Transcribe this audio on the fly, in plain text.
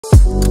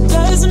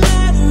Doesn't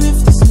matter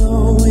if the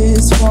snow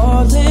is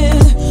falling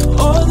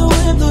or the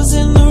wind blows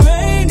and the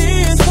rain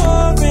is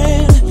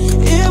pouring.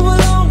 It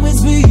will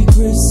always be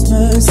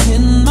Christmas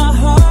in my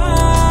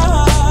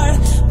heart.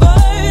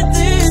 But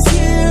this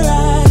year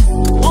I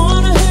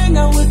wanna hang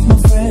out with my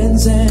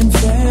friends and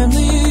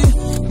family,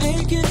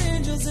 making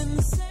angels in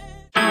the sand.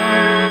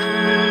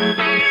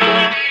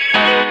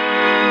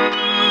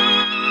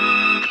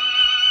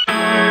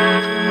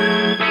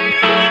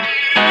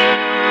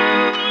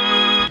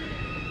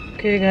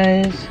 Okay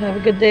guys, have a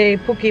good day.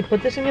 Pookie,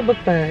 put this in your book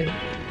bag.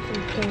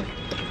 Okay.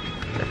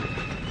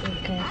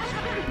 Okay.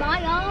 Bye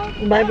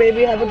y'all. Bye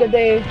baby, have a good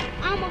day.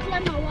 I'm gonna play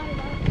my water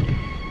bottle.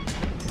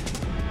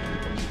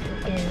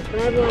 Okay.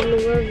 Bye mom, I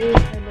love you. I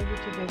love you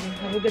too baby.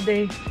 Have a good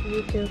day.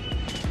 You too.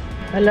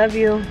 I love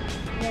you.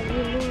 Love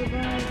you more,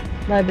 bye.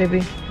 Bye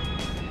baby.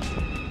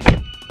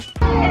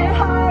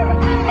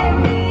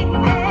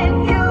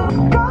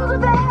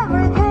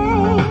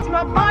 It's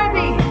my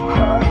party.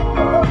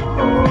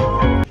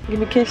 Give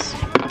me a kiss.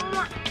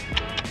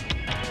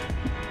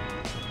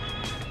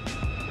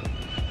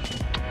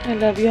 I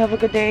love you. Have a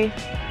good day.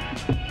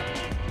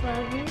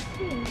 Love you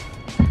too.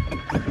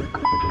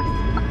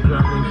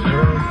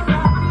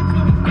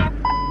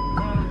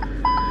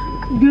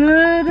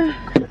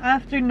 Good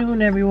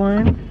afternoon,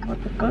 everyone.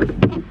 What the fuck?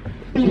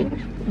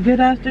 Good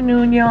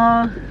afternoon,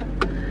 y'all.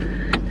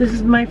 This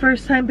is my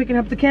first time picking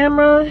up the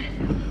camera.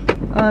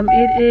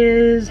 It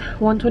is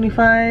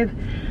 1:25.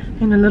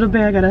 In a little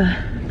bit, I gotta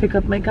pick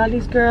up my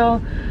Gali's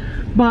girl.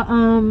 But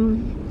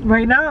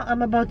right now,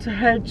 I'm about to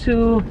head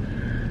to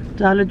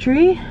Dollar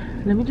Tree.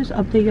 Let me just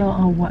update y'all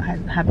on what I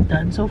have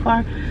done so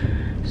far.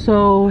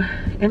 So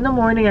in the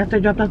morning, after I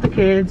dropped off the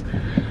kids,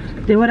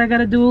 did what I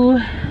gotta do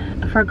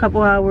for a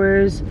couple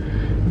hours,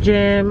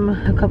 gym,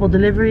 a couple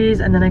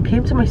deliveries, and then I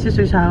came to my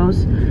sister's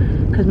house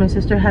because my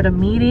sister had a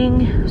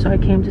meeting. So I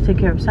came to take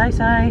care of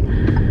Sai.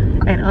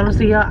 And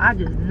honestly, y'all, I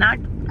just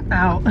knocked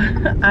out.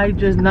 I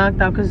just knocked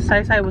out because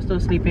Sai was still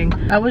sleeping.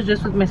 I was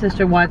just with my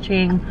sister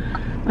watching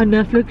a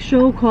Netflix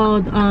show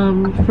called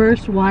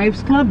First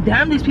Wives Club.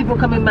 Damn, these people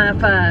coming mad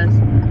fast.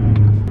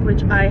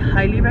 Which I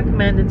highly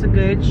recommend. It's a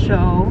good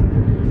show.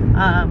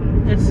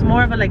 It's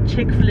more of a like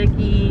chick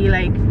flicky,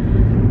 like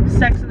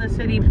Sex in the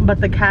City, but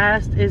the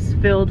cast is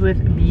filled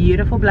with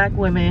beautiful black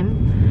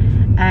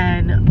women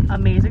and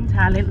amazing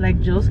talent like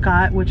Jill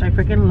Scott, which I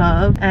freaking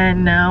love.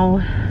 And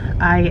now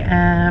I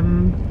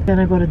am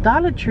gonna go to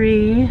Dollar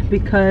Tree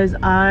because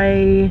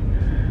I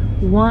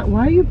want—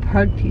 why are you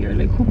parked here?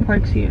 Like, who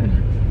parks here?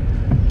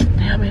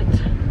 Damn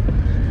it.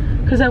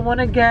 Because I want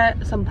to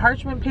get some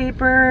parchment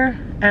paper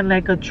and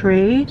like a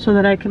tray so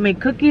that I can make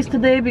cookies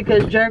today,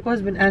 because Jericho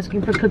has been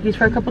asking for cookies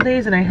for a couple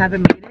days and I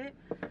haven't made it.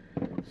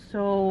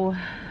 So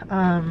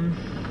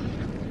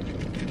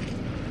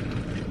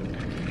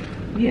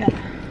yeah.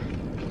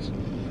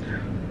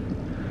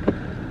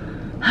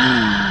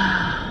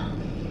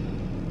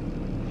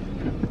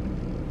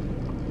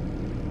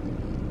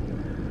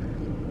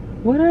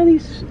 What are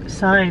these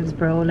signs,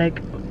 bro?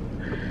 Like,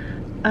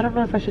 I don't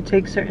know if I should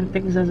take certain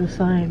things as a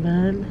sign,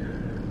 man.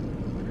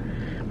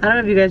 I don't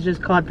know if you guys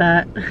just caught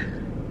that. Real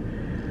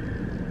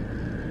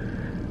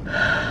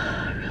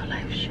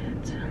life shit.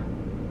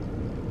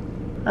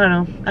 I don't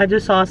know. I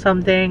just saw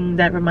something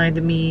that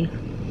reminded me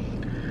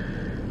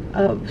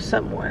of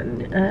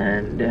someone,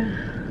 and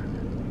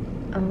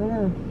I don't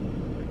know.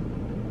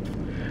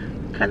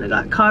 Kind of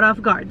got caught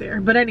off guard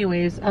there. But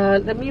anyways,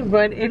 let me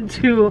run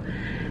into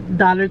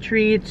Dollar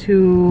Tree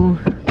to,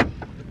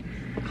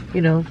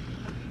 you know,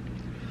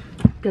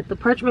 get the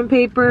parchment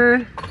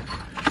paper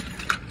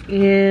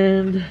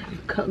and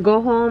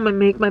go home and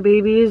make my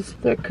babies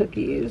their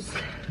cookies,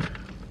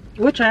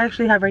 which I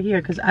actually have right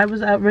here because I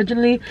was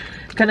originally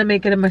gonna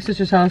make it in my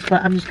sister's house,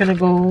 but I'm just gonna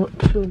go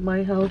to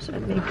my house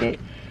and make it.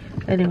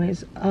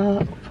 Anyways,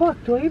 fuck,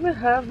 do I even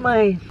have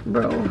my—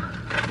 bro,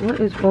 what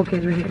is— okay,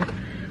 it's right here.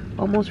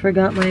 Almost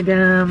forgot my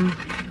damn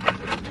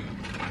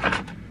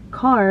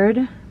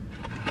card.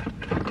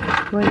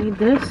 Do I need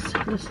this?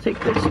 Let's take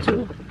this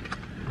too.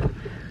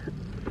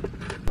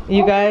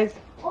 You guys,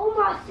 Oh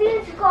my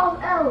Santa Claus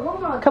L.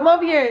 Hold on. come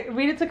over here.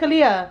 Read it to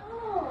Kalia.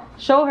 Oh,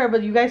 Show her,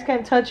 but you guys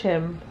can't touch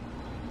him.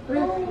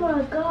 oh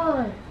my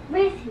God.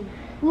 Where is he?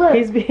 Look.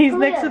 He's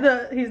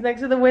Kalia.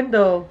 next to the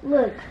window.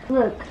 Look.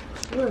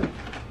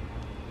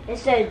 It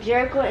said,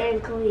 Jericho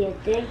and Kalia,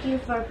 thank you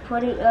for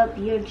putting up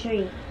your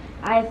tree.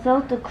 I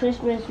felt the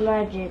Christmas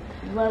magic.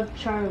 Love,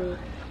 Charlie.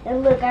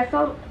 And look, I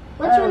found—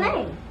 what's your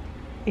name?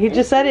 He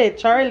just said it,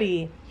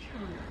 Charlie.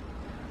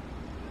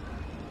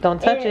 Don't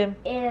touch him.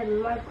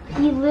 And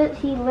he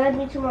led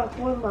me to my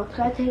coin box.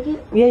 Can I take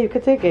it? Yeah, you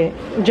could take it.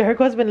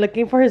 Jericho's been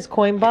looking for his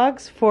coin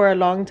box for a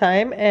long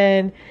time,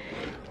 and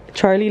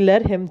Charlie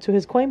led him to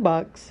his coin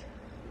box.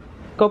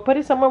 Go put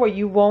it somewhere where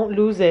you won't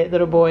lose it,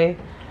 little boy.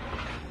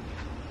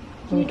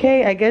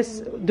 Okay, I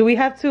guess— do we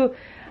have to—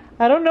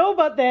 I don't know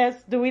about this.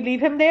 Do we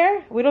leave him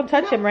there? We don't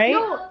touch him, right?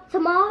 No,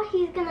 tomorrow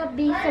he's gonna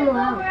be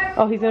somewhere else.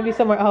 Oh, he's gonna be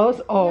somewhere else?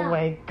 Oh Yeah.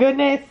 my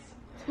goodness.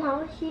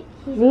 Tomorrow he's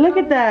Look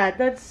at that.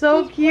 That's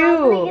so he's cute.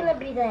 probably gonna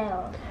be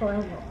there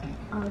forever.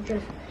 I'm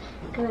just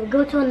gonna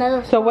go to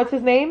another. So what's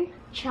his name?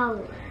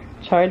 Charlie.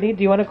 Charlie.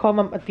 Do you want to call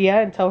Mama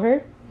Tia and tell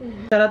her?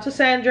 Shout out to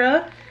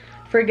Sandra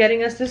for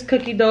getting us this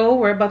cookie dough.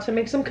 We're about to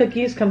make some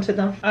cookies. Come sit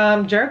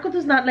down. Jericho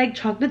does not like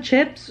chocolate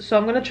chips, so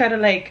I'm gonna try to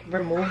like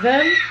remove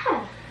them.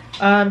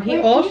 He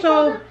Wait,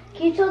 also.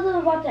 Can you tell them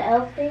about the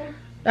elf thing?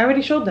 I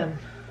already showed them.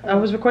 I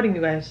was recording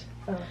you guys.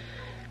 Oh.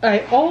 I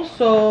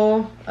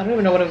don't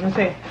even know what I was gonna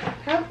say.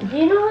 Do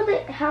you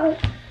know how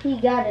he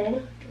got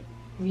in?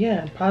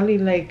 Yeah, probably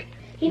like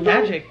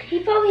magic.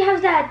 He probably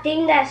has that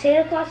thing that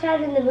Santa Claus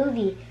had in the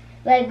movie.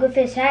 Like with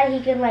his hat, he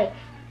can like.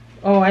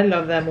 Oh, I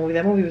love that movie.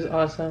 That movie was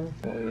awesome.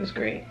 That movie was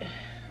great.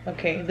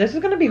 Okay, this is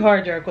gonna be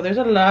hard, Jericho. There's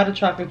a lot of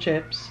chocolate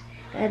chips.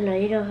 I know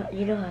you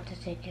don't have to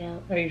take it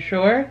out. Are you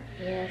sure?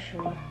 Yeah,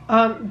 sure.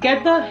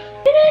 Get the.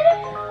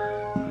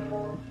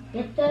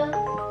 Get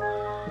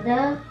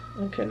the.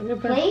 Okay, let me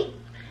press. Plate.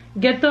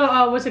 Get the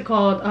what's it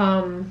called?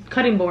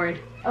 Cutting board.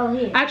 Oh,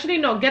 here. Actually,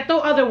 no. Get the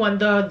other one,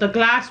 the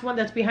glass one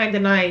that's behind the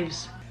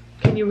knives.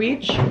 Can you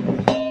reach?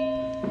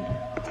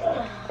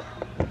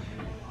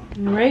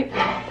 Right.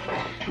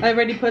 I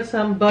already put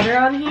some butter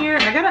on here.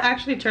 I gotta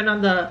actually turn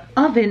on the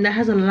oven that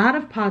has a lot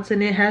of pots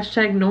in it.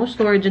 Hashtag no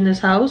storage in this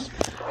house.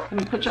 Let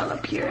me put y'all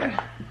up here.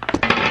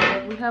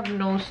 We have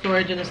no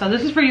storage in this house.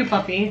 This is for you,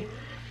 puppy.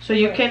 So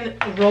you can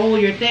roll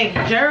your thing.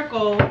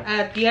 Jericho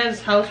at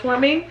Tia's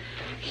housewarming,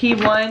 he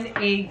won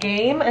a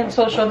game, and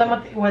so show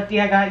them what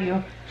Tia got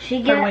you.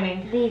 She for got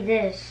winning. me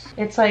this.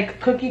 It's like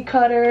cookie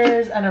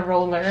cutters and a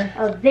roller.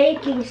 A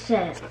baking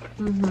set.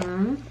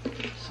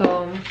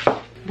 So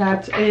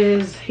that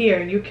is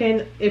here. You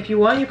can, if you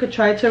want, you could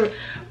try to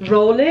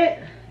roll it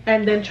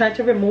and then try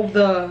to remove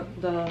the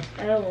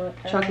I don't want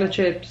chocolate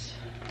chips.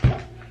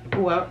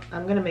 Well,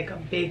 I'm gonna make a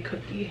big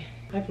cookie.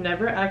 I've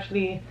never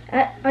actually.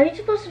 Are you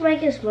supposed to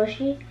make it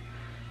smushy?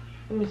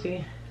 Let me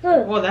see.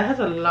 Look. Well, that has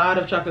a lot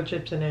of chocolate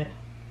chips in it.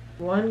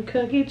 1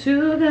 cookie,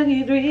 2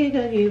 cookie, 3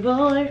 cookie,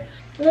 4.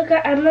 Look,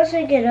 I'm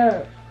messing it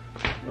up.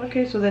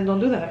 Okay, so then don't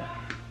do that.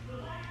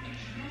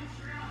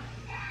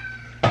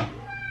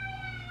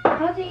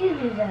 How do you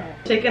do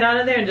that? Take it out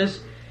of there and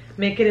just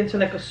make it into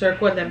like a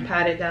circle and then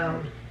pat it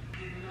down.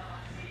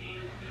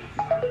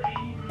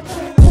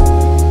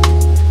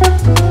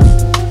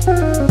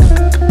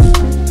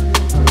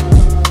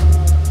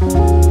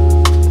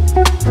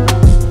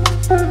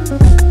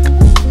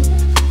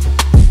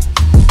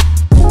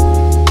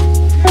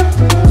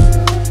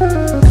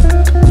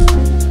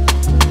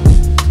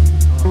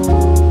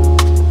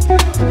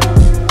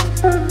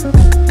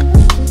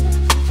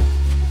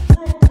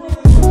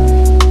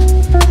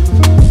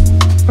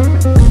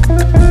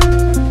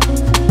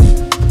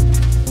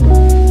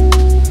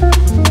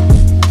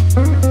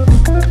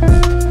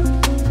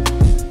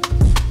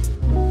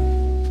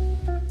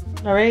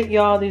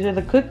 Y'all, these are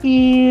the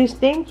cookies.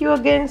 Thank you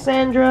again,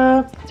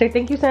 Sandra. Say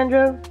thank you,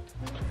 Sandra.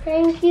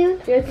 Thank you.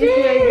 Thank you,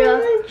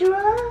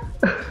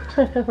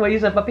 Sandra. What you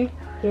said, puppy?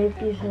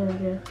 Thank you,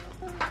 Sandra.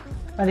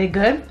 Are they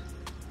good?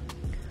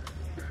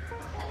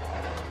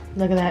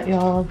 Look at that,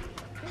 y'all.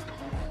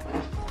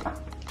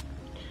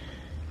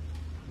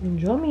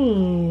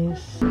 Drummies.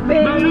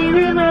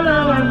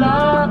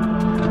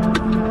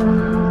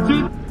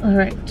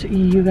 Alright,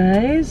 you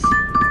guys.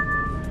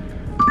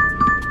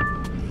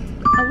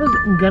 I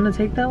was gonna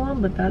take that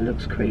one, but that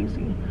looks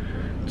crazy.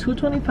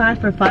 $2.25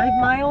 for 5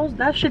 miles.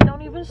 That shit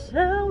don't even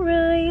sound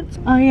right.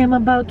 I am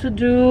about to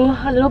do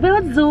a little bit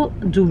of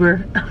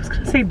Uber. I was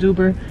gonna say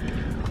Duber.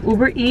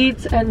 Uber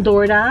Eats and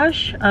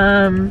DoorDash.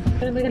 I'm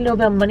gonna make a little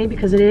bit of money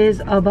because it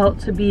is about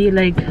to be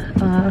like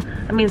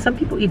I mean, some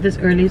people eat this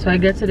early, so I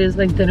guess it is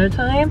like dinner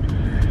time.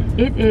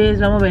 It is,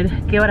 vamos a ver,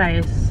 ¿qué hora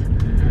es?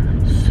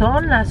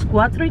 Son las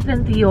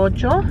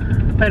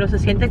 4:38, pero se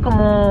siente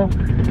como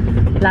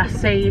las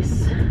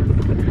 6.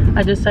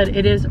 I just said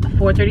it is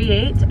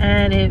 4:38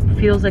 and it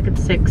feels like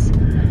it's 6.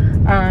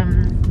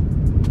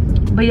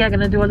 But yeah,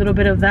 gonna do a little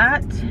bit of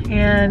that.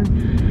 And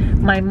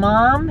my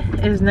mom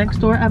is next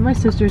door at my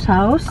sister's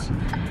house,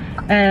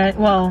 and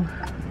well,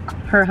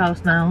 her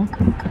house now,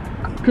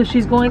 because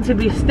she's going to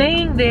be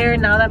staying there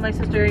now that my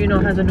sister, you know,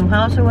 has a new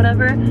house or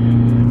whatever.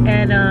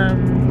 And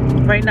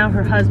right now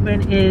her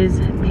husband is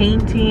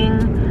painting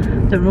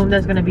the room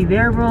that's gonna be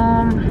their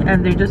room,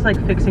 and they're just like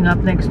fixing up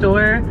next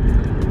door.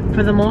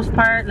 For the most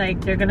part,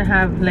 like they're gonna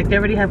have, like they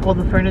already have all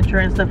the furniture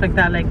and stuff like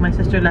that. Like my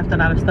sister left a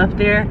lot of stuff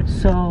there,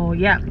 so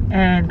yeah.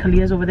 And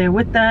Kalia's over there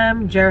with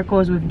them. Jericho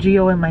is with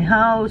Gio in my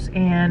house,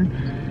 and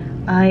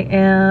I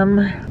am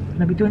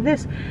gonna be doing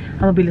this. I'm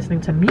gonna be listening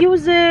to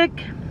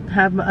music,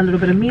 have a little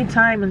bit of me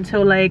time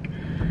until like,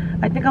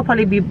 I think I'll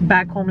probably be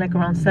back home like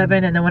around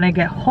 7. And then when I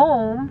get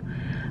home,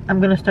 I'm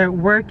gonna start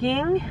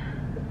working.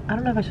 I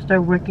don't know if I should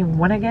start working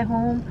when I get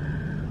home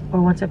or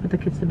once I put the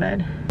kids to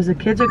bed, because the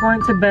kids are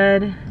going to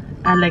bed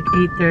at like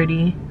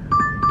 8:30.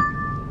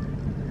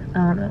 I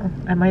don't know,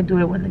 I might do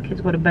it when the kids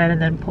go to bed and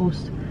then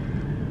post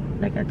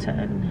like at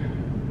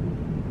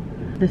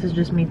 10. This is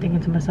just me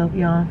thinking to myself,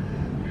 y'all,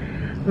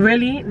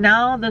 really?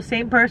 Now the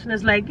same person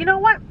is like, you know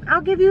what,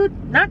 I'll give you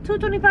not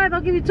 $2.25,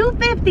 I'll give you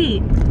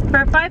 $2.50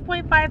 for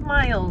 5.5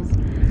 miles.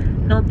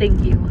 No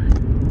thank you.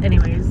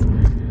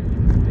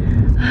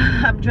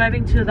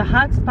 driving to the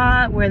hot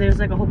spot where there's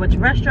like a whole bunch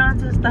of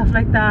restaurants and stuff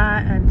like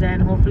that, and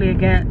then hopefully I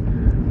get,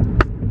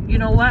 you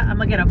know what, I'm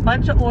gonna get a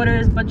bunch of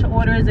orders.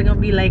 They're gonna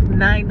be like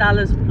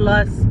 $9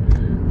 plus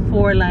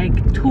for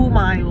like 2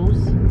 miles.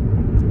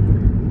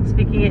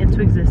 Speaking it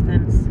into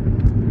existence.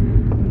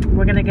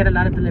 We're gonna get a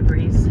lot of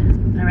deliveries.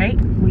 All right,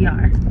 we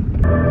are.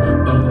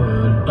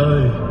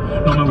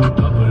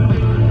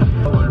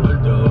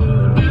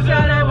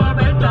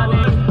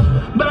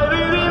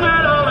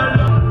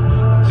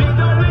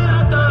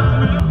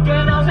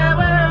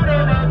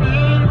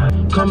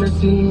 Come and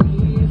see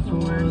me for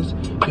once.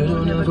 You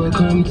don't ever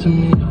come to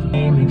me.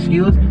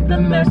 Excuse the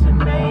mess I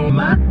made.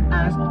 My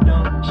eyes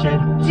don't shed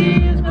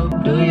tears,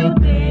 but do you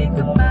think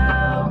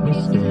about me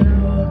still?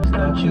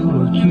 Thought you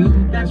were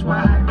cute, that's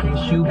why I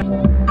kissed you. I've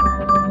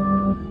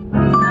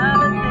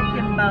been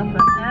thinking about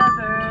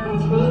forever.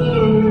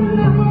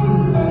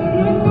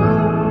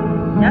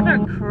 Y'all are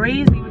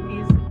crazy with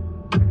these.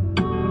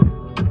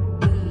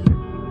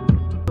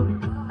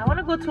 I want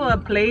to go to a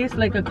place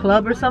like a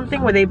club or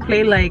something where they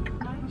play like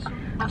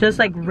just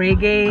like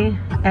reggae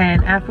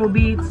and Afro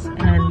beats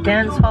and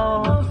dance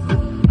hall.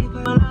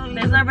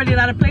 There's not really a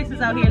lot of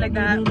places out here like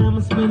that.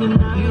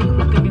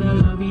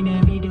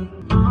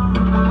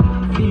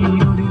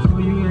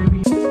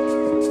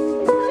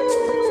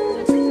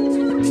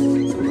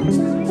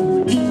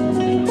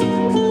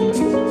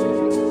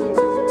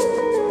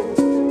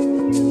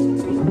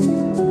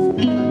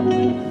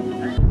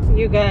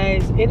 You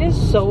guys, it is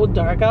so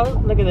dark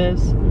out. Look at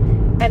this.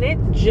 And it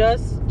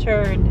just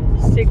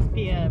turned 6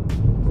 p.m.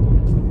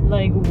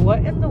 Like,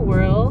 what in the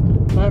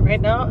world? But right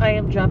now I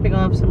am dropping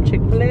off some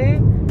Chick-fil-A,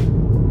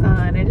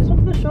 and I just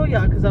wanted to show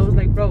y'all because I was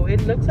like, bro,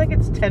 it looks like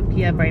it's 10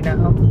 p.m. right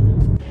now.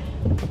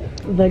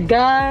 The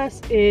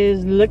gas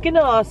is looking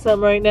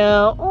awesome right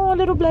now. Oh,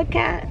 little black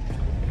cat.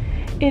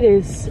 It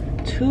is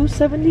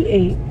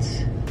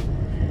 $2.78.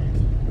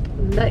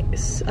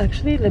 Nice.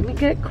 Actually, let me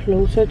get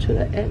closer to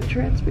the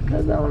entrance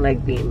because I don't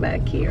like being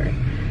back here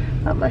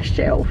on my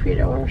shelf, you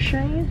know what I'm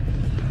saying?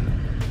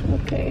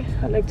 Okay,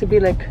 I like to be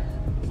like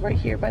right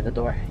here by the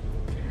door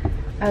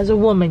as a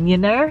woman, you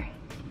know.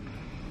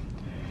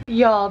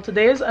 Y'all,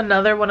 today is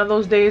another one of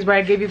those days where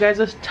I gave you guys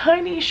a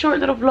tiny short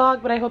little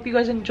vlog, but I hope you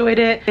guys enjoyed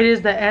it. It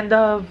is the end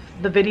of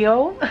the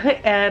video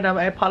and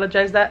I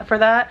apologize for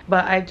that,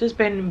 but I've just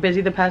been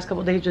busy the past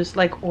couple days, just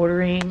like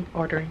delivering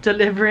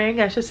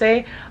I should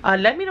say.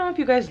 Let me know if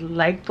you guys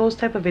like those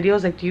type of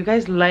videos. Like, do you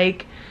guys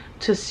like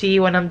to see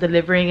when I'm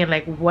delivering and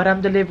like what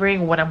I'm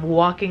delivering, when I'm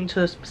walking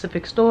to a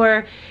specific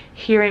store,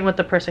 hearing what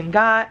the person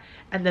got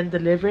and then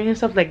delivering and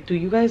stuff? Like, do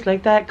you guys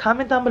like that?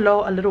 Comment down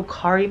below a little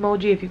car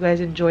emoji if you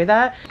guys enjoy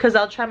that, because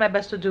I'll try my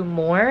best to do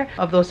more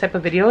of those type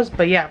of videos.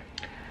 But yeah,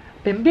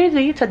 been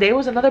busy. Today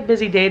was another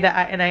busy day that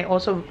I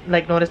also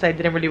like noticed I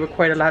didn't really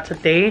record a lot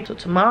today. So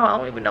tomorrow, I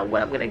don't even know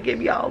what I'm gonna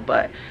give y'all,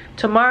 but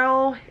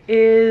tomorrow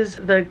is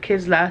the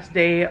kids' last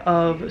day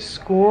of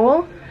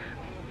school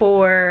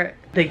for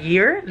the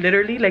year.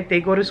 Literally, like, they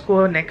go to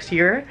school next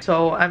year,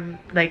 so I'm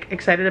like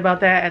excited about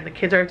that, and the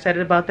kids are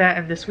excited about that.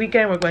 And this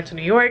weekend we're going to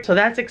New York, so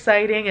that's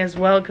exciting as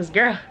well, because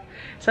girl,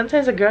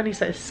 sometimes a girl needs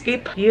to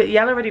escape.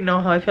 Y'all already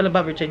know how I feel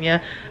about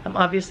Virginia. I'm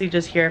obviously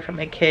just here for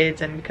my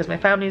kids and because my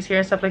family is here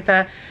and stuff like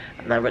that.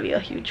 I'm not really a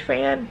huge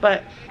fan,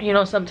 but you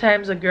know,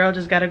 sometimes a girl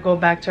just gotta go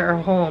back to her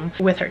home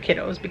with her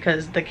kiddos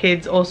because the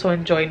kids also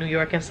enjoy New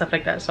York and stuff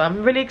like that. So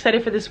I'm really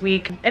excited for this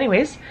week.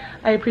 Anyways,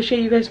 I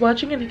appreciate you guys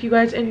watching, and if you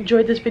guys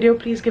enjoyed this video,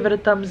 please give it a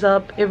thumbs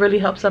up. It really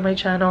helps on my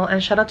channel.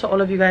 And shout out to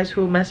all of you guys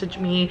who message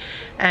me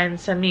and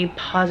send me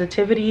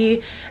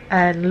positivity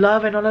and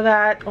love and all of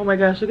that. Oh my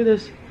gosh, look at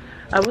this.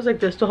 I was like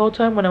this the whole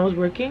time when I was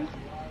working.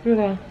 Look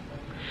at that.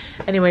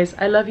 Anyways,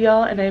 I love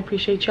y'all and I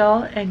appreciate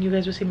y'all, and you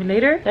guys will see me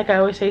later. Like I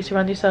always say,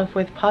 surround yourself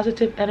with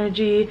positive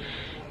energy,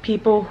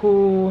 people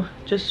who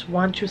just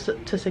want you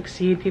to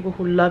succeed, people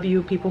who love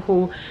you, people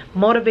who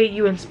motivate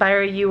you,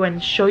 inspire you,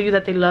 and show you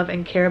that they love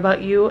and care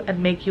about you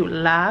and make you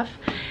laugh,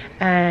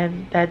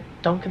 and that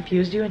don't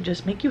confuse you and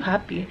just make you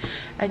happy.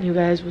 And you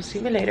guys will see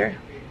me later.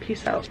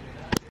 Peace out.